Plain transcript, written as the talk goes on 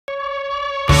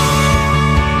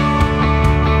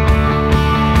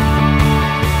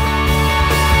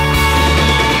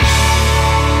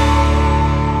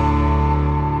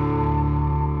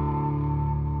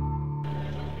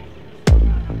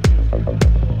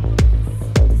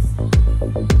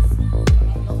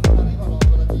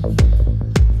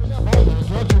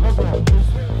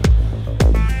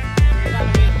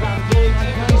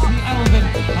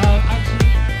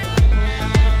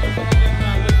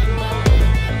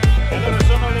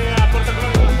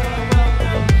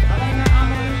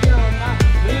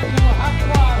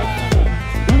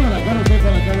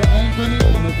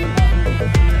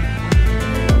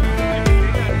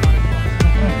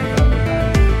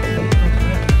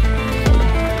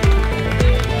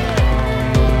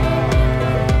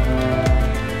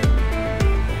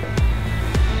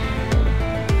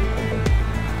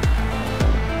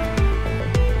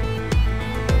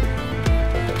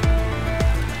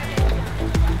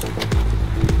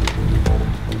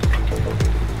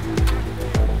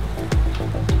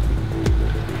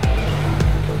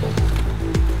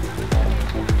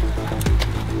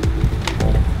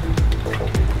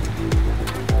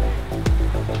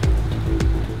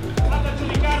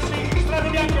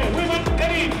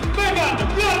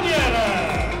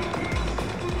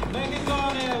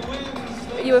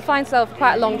you were flying still for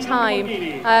quite a long time.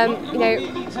 You know,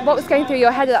 what was going through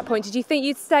your head at that point? Did you think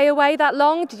you'd stay away that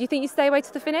long? Did you think you'd stay away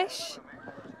to the finish?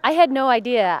 I had no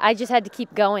idea. I just had to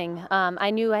keep going.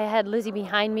 I knew I had Lizzie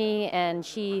behind me, and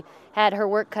she had her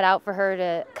work cut out for her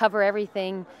to cover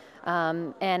everything.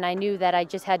 And I knew that I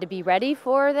just had to be ready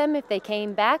for them if they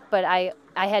came back, but I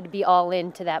had to be all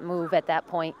into that move at that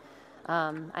point.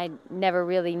 I never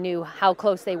really knew how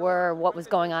close they were or what was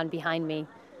going on behind me.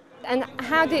 And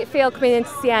how did it feel coming into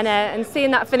Siena and seeing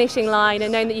that finishing line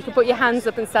and knowing that you could put your hands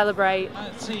up and celebrate?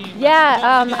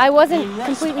 Yeah, I wasn't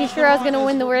completely sure I was going to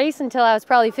win the race until I was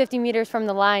probably 50 meters from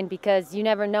the line, because you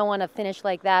never know on a finish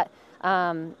like that.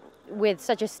 With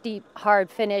such a steep,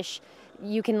 hard finish,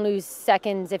 you can lose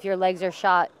seconds if your legs are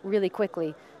shot really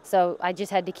quickly. So I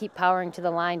just had to keep powering to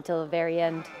the line till the very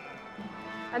end.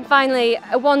 And finally,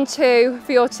 a 1-2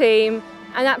 for your team,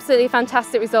 an absolutely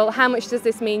fantastic result. How much does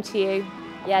this mean to you?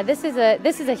 Yeah, this is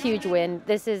a huge win.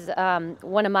 This is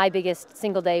one of my biggest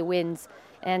single-day wins,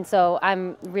 and so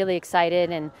I'm really excited.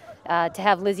 And to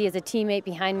have Lizzie as a teammate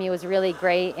behind me was really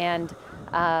great. And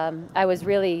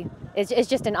it's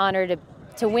just an honor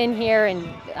to win here,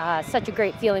 and such a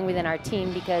great feeling within our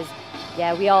team, because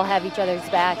yeah, we all have each other's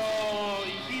back.